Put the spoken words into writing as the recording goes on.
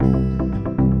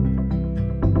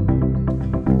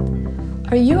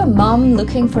Are you a mum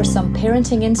looking for some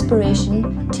parenting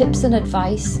inspiration, tips and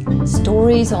advice,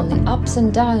 stories on the ups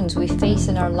and downs we face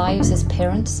in our lives as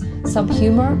parents, some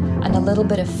humour and a little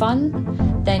bit of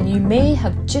fun? Then you may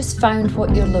have just found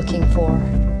what you're looking for.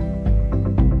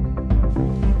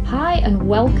 Hi and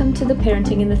welcome to the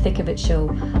Parenting in the Thick of It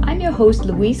show. I'm your host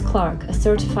Louise Clark, a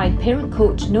certified parent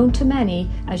coach known to many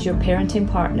as your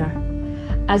parenting partner.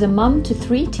 As a mum to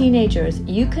 3 teenagers,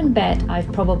 you can bet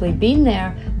I've probably been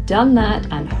there, done that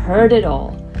and heard it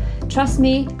all. Trust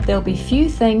me, there'll be few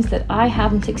things that I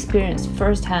haven't experienced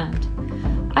firsthand.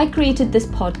 I created this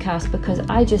podcast because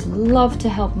I just love to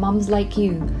help mums like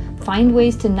you find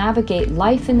ways to navigate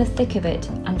life in the thick of it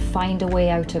and find a way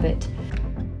out of it.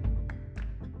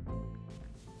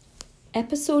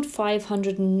 Episode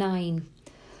 509.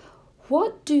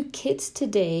 What do kids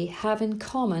today have in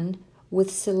common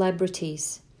with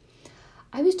celebrities?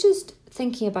 I was just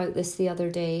thinking about this the other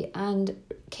day and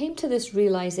came to this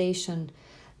realization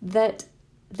that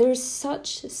there's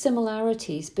such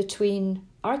similarities between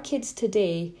our kids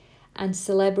today and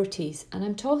celebrities. And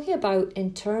I'm talking about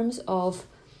in terms of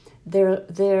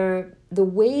the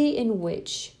way in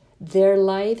which their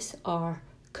lives are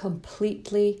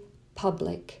completely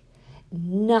public.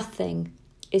 Nothing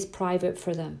is private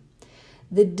for them.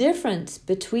 The difference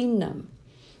between them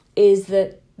is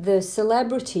that the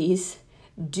celebrities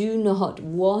do not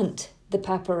want the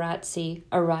paparazzi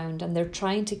around and they're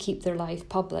trying to keep their life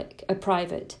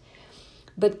private.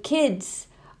 But kids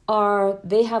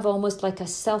they have almost like a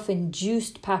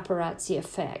self-induced paparazzi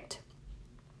effect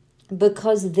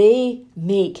because they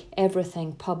make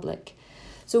everything public.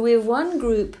 So we have one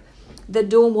group that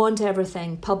don't want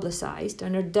everything publicized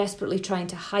and are desperately trying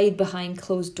to hide behind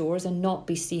closed doors and not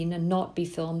be seen and not be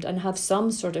filmed and have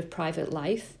some sort of private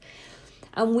life.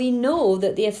 And we know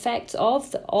that the effects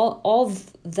of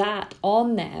that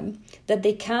on them, that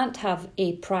they can't have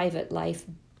a private life,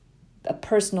 a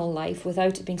personal life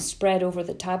without it being spread over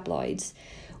the tabloids.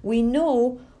 We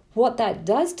know what that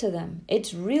does to them.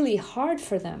 It's really hard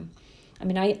for them. I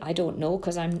mean, I don't know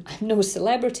because I'm no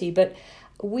celebrity, but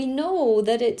we know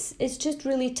that it's just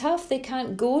really tough. They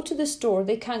can't go to the store.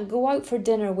 They can't go out for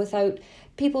dinner without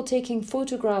people taking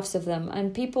photographs of them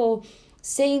and people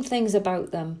saying things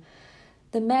about them.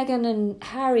 The Meghan and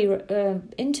Harry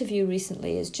interview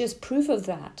recently is just proof of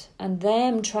that. And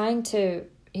them trying to,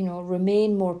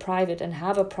 remain more private and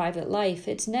have a private life,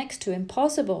 it's next to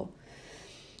impossible.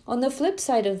 On the flip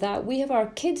side of that, we have our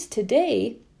kids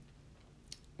today.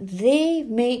 They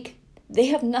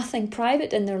have nothing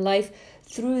private in their life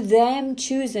through them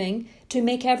choosing to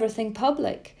make everything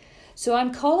public. So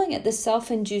I'm calling it the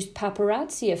self-induced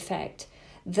paparazzi effect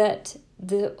that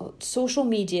the social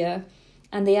media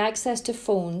and the access to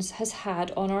phones has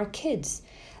had on our kids.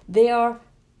 They are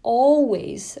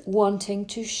always wanting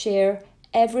to share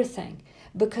everything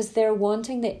because they're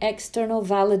wanting the external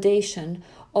validation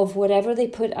of whatever they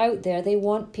put out there. They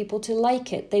want people to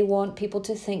like it. They want people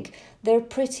to think they're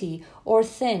pretty or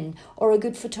thin or a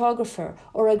good photographer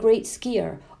or a great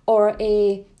skier or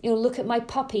look at my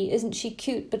puppy, isn't she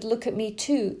cute, but look at me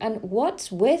too. And what's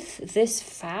with this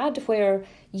fad where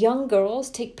young girls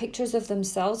take pictures of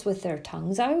themselves with their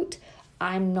tongues out?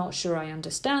 I'm not sure I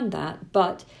understand that,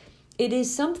 but it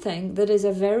is something that is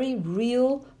a very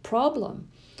real problem.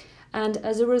 And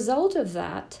as a result of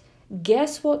that,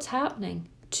 guess what's happening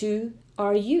to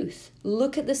our youth?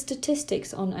 Look at the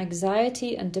statistics on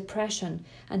anxiety and depression,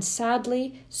 and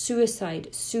sadly,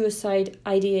 suicide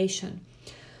ideation.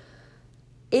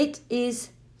 It is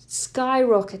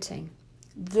skyrocketing.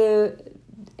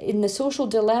 In the social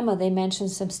dilemma, they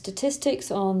mentioned some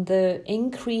statistics on the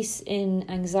increase in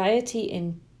anxiety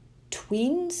in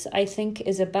tweens, I think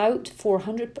is about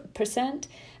 400%,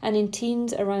 and in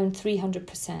teens around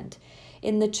 300%.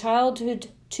 In the Childhood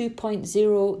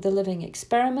 2.0, The Living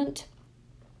Experiment,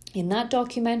 in that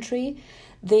documentary,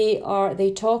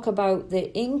 they talk about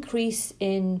the increase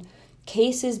in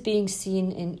cases being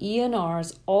seen in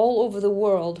ENRs all over the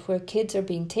world where kids are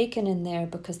being taken in there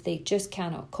because they just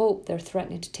cannot cope. They're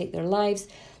threatening to take their lives.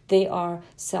 They are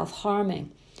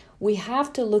self-harming. We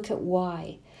have to look at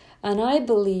why. And I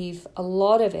believe a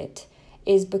lot of it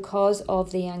is because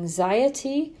of the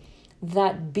anxiety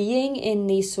that being in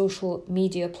these social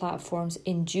media platforms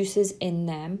induces in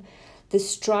them, the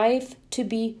strive to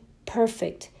be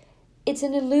perfect. It's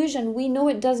an illusion. We know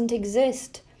it doesn't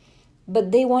exist.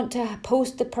 But they want to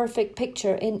post the perfect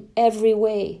picture in every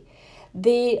way.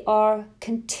 They are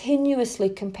continuously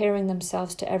comparing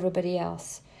themselves to everybody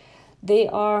else. They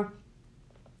are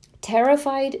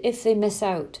terrified if they miss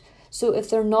out. So if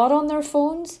they're not on their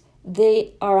phones,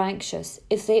 they are anxious.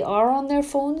 If they are on their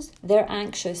phones, they're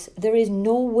anxious. There is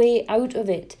no way out of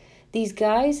it. These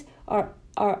guys are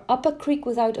up a creek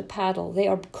without a paddle. They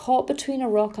are caught between a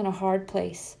rock and a hard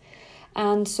place.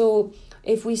 And so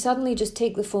if we suddenly just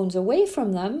take the phones away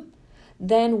from them,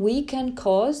 then we can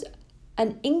cause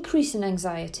an increase in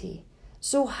anxiety.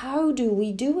 So how do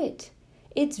we do it?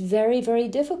 It's very, very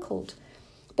difficult.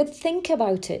 But think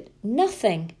about it.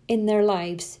 Nothing in their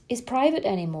lives is private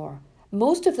anymore.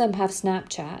 Most of them have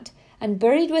Snapchat, and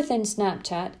buried within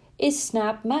Snapchat is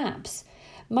Snap Maps.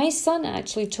 My son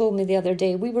actually told me the other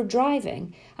day, we were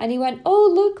driving, and he went,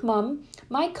 "Oh, look, Mum,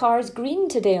 my car's green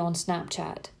today on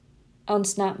Snapchat, on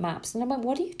Snap Maps." And I went,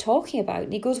 "What are you talking about?"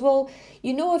 And he goes, "Well,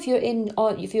 you know, if your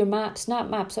Snap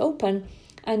Maps open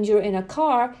and you're in a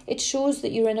car, it shows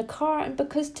that you're in a car. And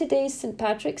because today's St.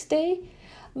 Patrick's Day,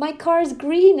 my car's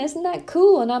green. Isn't that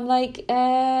cool?" And I'm like,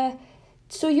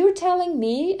 "So you're telling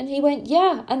me?" And he went,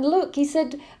 "Yeah. And look," he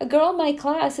said, "a girl in my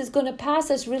class is going to pass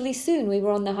us really soon." We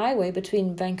were on the highway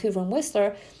between Vancouver and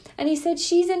Whistler. And he said,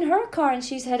 "She's in her car and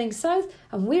she's heading south,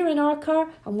 and we're in our car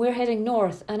and we're heading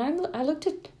north." And I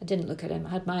didn't look at him.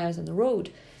 I had my eyes on the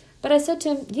road. But I said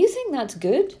to him, "Do you think that's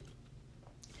good?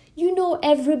 You know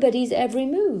everybody's every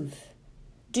move.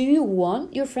 Do you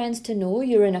want your friends to know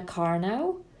you're in a car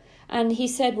now?" And he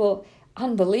said, "Well,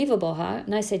 unbelievable, huh?"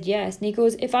 And I said, "Yes." And he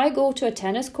goes, "If I go to a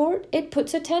tennis court, it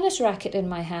puts a tennis racket in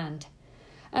my hand."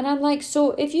 And I'm like,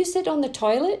 "So if you sit on the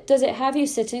toilet, does it have you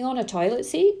sitting on a toilet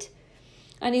seat?"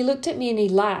 And he looked at me and he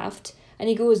laughed and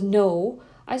he goes, "No."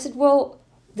 I said, "Well,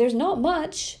 there's not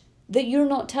much that you're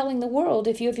not telling the world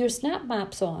if you have your Snap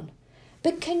Maps on."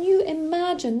 But can you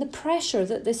imagine the pressure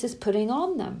that this is putting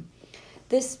on them?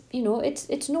 This,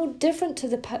 it's no different to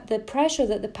the pressure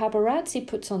that the paparazzi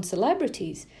puts on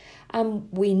celebrities. And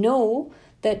we know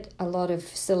that a lot of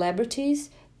celebrities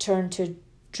turn to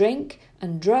drink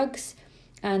and drugs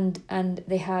and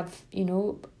they have,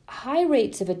 high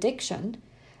rates of addiction.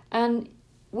 And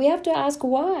we have to ask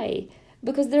why.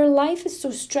 Because their life is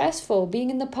so stressful. Being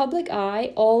in the public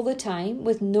eye all the time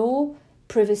with no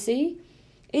privacy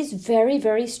is very,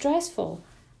 very stressful.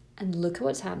 And look at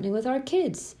what's happening with our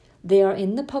kids. They are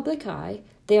in the public eye.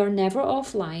 They are never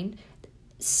offline.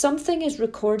 Something is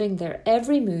recording their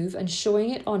every move and showing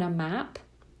it on a map.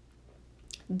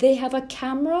 They have a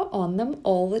camera on them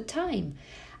all the time.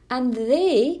 And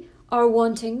they are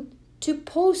wanting to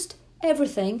post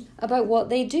everything about what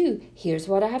they do. Here's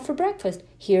what I have for breakfast.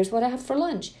 Here's what I have for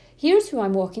lunch. Here's who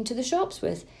I'm walking to the shops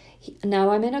with. Now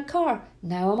I'm in a car.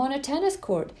 Now I'm on a tennis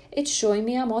court. It's showing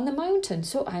me I'm on the mountain,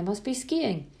 so I must be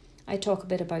skiing. I talk a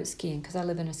bit about skiing because I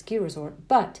live in a ski resort.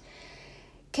 But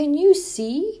can you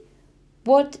see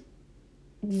what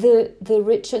the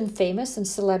rich and famous and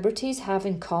celebrities have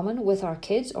in common with our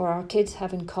kids, or our kids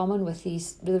have in common with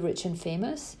the rich and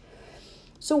famous?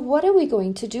 So what are we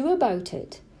going to do about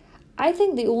it? I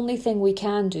think the only thing we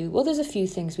can do, well, there's a few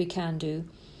things we can do.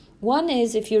 One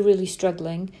is, if you're really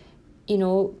struggling,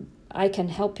 I can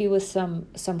help you with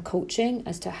some coaching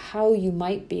as to how you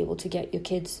might be able to get your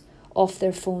kids off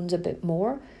their phones a bit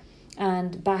more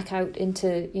and back out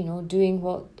into, doing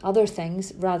what other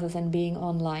things rather than being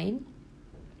online.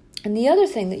 And the other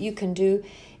thing that you can do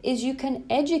is you can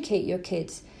educate your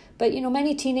kids. But,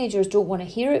 many teenagers don't want to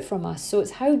hear it from us. So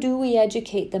it's how do we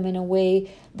educate them in a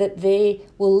way that they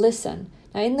will listen?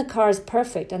 Now, in the car is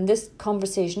perfect. And this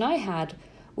conversation I had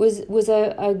was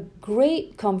a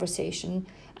great conversation.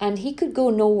 And he could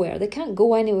go nowhere. They can't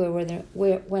go anywhere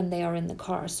when they are in the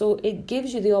car. So it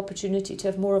gives you the opportunity to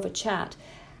have more of a chat.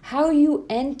 How you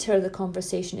enter the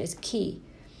conversation is key.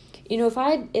 If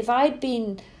I'd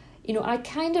been, I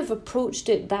kind of approached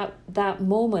it that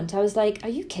moment. I was like, "Are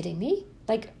you kidding me?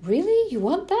 Like, really? You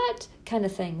want that?" kind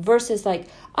of thing. Versus like,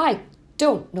 "I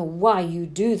don't know why you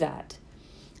do that."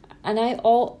 And I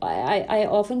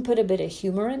often put a bit of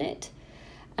humor in it.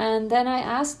 And then I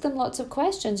asked them lots of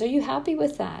questions. Are you happy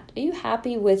with that? Are you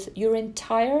happy with your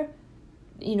entire,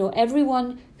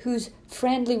 everyone who's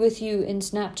friendly with you in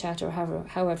Snapchat or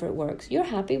however it works? You're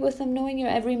happy with them knowing your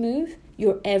every move?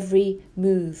 Your every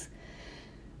move.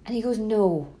 And he goes,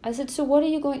 "No." I said, "So what are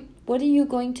you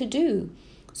going to do?"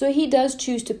 So he does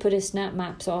choose to put his Snap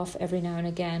Maps off every now and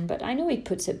again, but I know he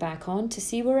puts it back on to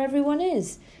see where everyone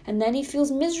is. And then he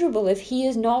feels miserable if he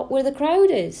is not where the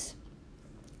crowd is.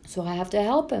 So I have to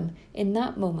help him in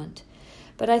that moment.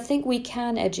 But I think we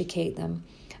can educate them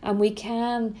and we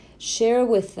can share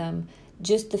with them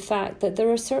just the fact that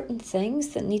there are certain things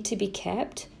that need to be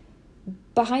kept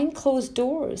behind closed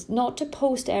doors, not to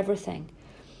post everything.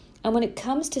 And when it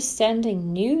comes to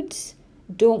sending nudes,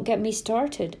 don't get me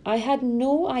started. I had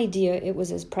no idea it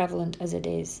was as prevalent as it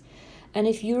is. And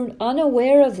if you're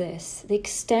unaware of this, the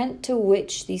extent to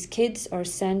which these kids are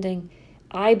sending,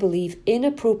 I believe,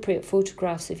 inappropriate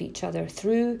photographs of each other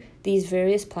through these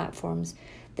various platforms,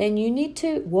 then you need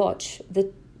to watch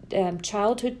the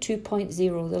Childhood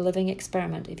 2.0, the living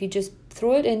experiment. If you just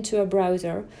throw it into a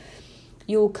browser,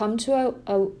 you'll come to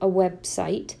a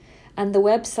website, and the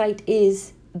website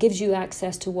gives you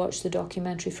access to watch the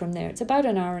documentary from there. It's about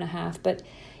an hour and a half, but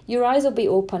your eyes will be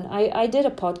open. I did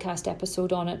a podcast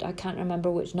episode on it. I can't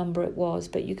remember which number it was,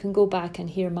 but you can go back and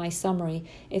hear my summary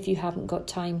if you haven't got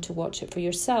time to watch it for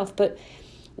yourself. But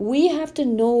we have to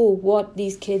know what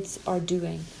these kids are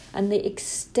doing and the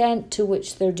extent to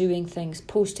which they're doing things,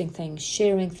 posting things,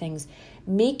 sharing things,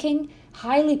 making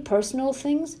highly personal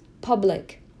things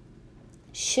public,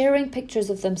 sharing pictures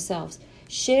of themselves,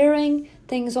 sharing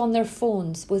things on their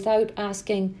phones without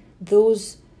asking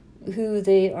those who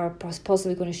they are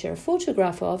possibly going to share a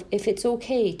photograph of if it's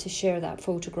okay to share that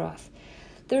photograph.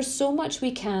 There's so much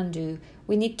we can do.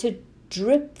 We need to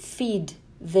drip feed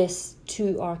this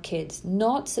to our kids,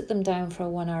 not sit them down for a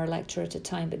 1 hour lecture at a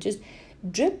time, but just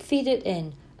drip feed it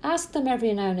in. Ask them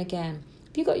every now and again,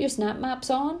 have you got your snap maps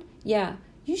on? Yeah.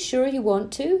 You sure you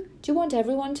want to? Do you want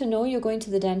everyone to know you're going to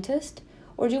the dentist?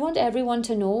 Or do you want everyone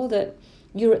to know that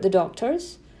you're at the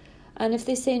doctor's? And if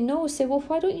they say no, say, well,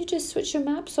 why don't you just switch your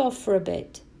maps off for a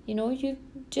bit? You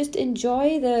just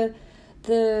enjoy the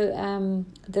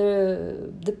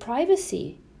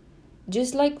privacy.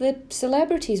 Just like the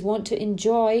celebrities want to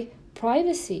enjoy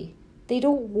privacy. They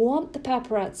don't want the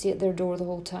paparazzi at their door the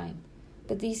whole time.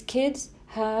 But these kids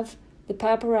have the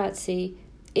paparazzi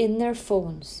in their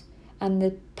phones. And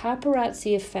the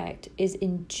paparazzi effect is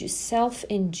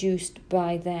self-induced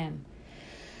by them.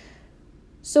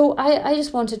 So I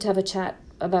just wanted to have a chat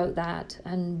about that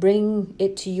and bring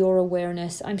it to your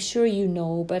awareness. I'm sure you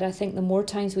know, but I think the more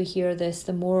times we hear this,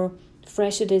 the more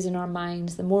fresh it is in our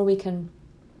minds, the more we can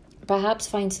perhaps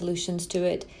find solutions to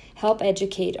it, help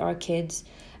educate our kids,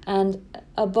 and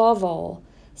above all,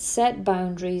 set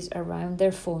boundaries around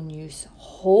their phone use.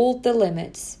 Hold the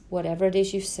limits, whatever it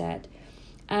is you've set,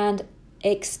 and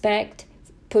expect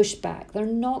pushback. They're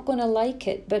not going to like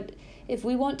it, but if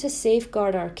we want to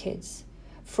safeguard our kids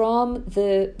from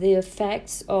the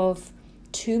effects of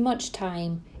too much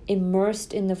time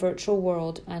immersed in the virtual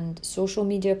world and social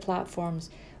media platforms,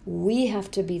 we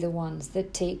have to be the ones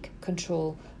that take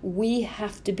control. We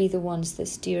have to be the ones that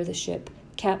steer the ship,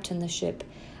 captain the ship,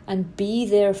 and be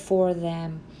there for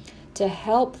them to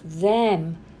help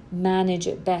them manage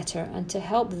it better and to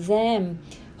help them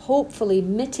hopefully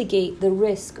mitigate the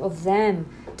risk of them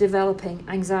developing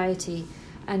anxiety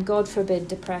and, God forbid,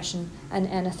 depression and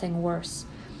anything worse.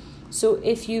 So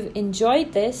if you've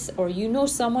enjoyed this or you know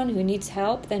someone who needs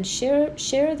help, then share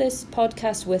this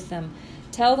podcast with them.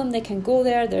 Tell them they can go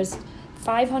there. There's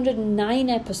 509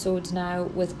 episodes now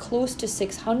with close to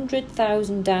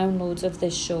 600,000 downloads of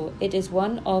this show. It is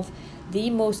one of the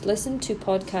most listened to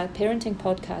parenting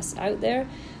podcasts out there.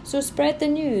 So spread the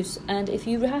news. And if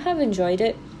you have enjoyed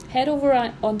it, head over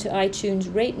onto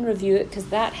iTunes, rate and review it, because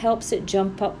that helps it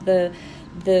jump up the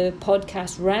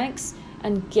podcast ranks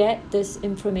and get this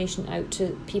information out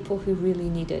to people who really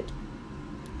need it.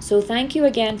 So thank you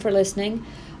again for listening.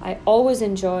 I always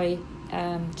enjoy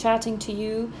chatting to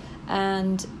you,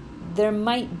 and there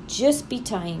might just be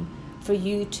time for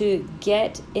you to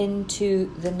get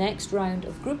into the next round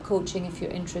of group coaching if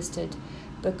you're interested,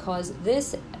 because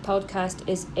this podcast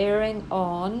is airing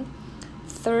on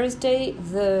Thursday.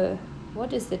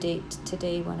 What is the date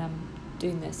today when I'm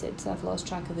doing this? I've lost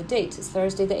track of the dates. It's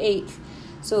Thursday the 8th.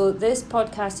 So this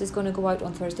podcast is going to go out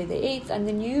on Thursday the 8th, and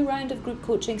the new round of group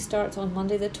coaching starts on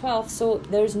Monday the 12th. So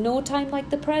there's no time like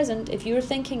the present. If you're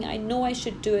thinking, I know I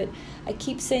should do it, I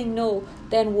keep saying no,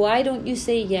 then why don't you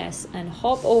say yes and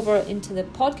hop over into the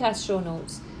podcast show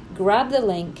notes, grab the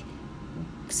link,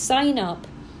 sign up,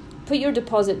 put your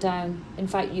deposit down. In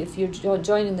fact, if you're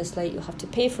joining this late, you'll have to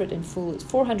pay for it in full. It's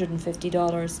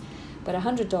 $450, but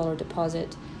 $100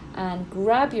 deposit. And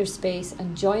grab your space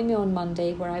and join me on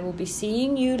Monday, where I will be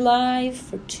seeing you live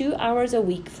for 2 hours a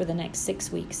week for the next 6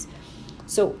 weeks.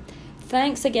 So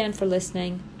thanks again for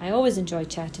listening. I always enjoy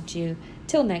chatting to you.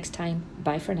 Till next time,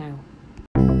 bye for now.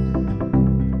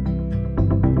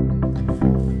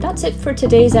 That's it for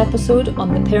today's episode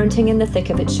on the Parenting in the Thick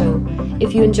of It show.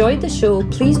 If you enjoyed the show,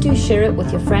 please do share it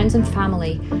with your friends and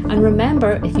family. And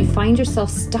remember, if you find yourself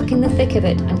stuck in the thick of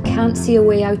it and can't see a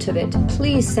way out of it,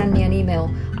 please send me an email.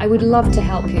 I would love to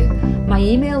help you. My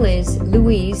email is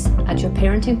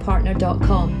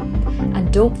louise@yourparentingpartner.com.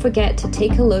 And don't forget to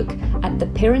take a look at the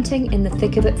Parenting in the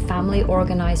Thick of It family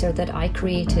organizer that I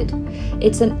created.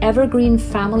 It's an evergreen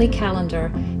family calendar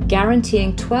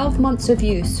guaranteeing 12 months of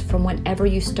use from whenever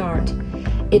you start.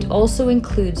 It also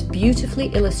includes beautifully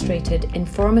illustrated,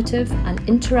 informative and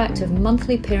interactive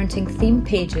monthly parenting theme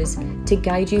pages to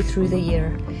guide you through the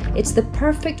year. It's the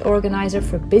perfect organizer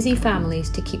for busy families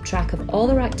to keep track of all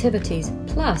their activities,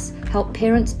 plus help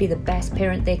parents be the best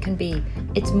parent they can be.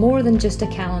 It's more than just a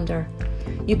calendar.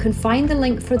 You can find the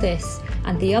link for this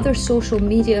and the other social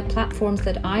media platforms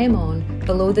that I am on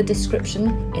below the description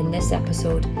in this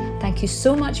episode. Thank you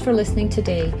so much for listening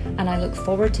today, and I look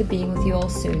forward to being with you all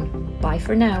soon. Bye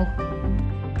for now.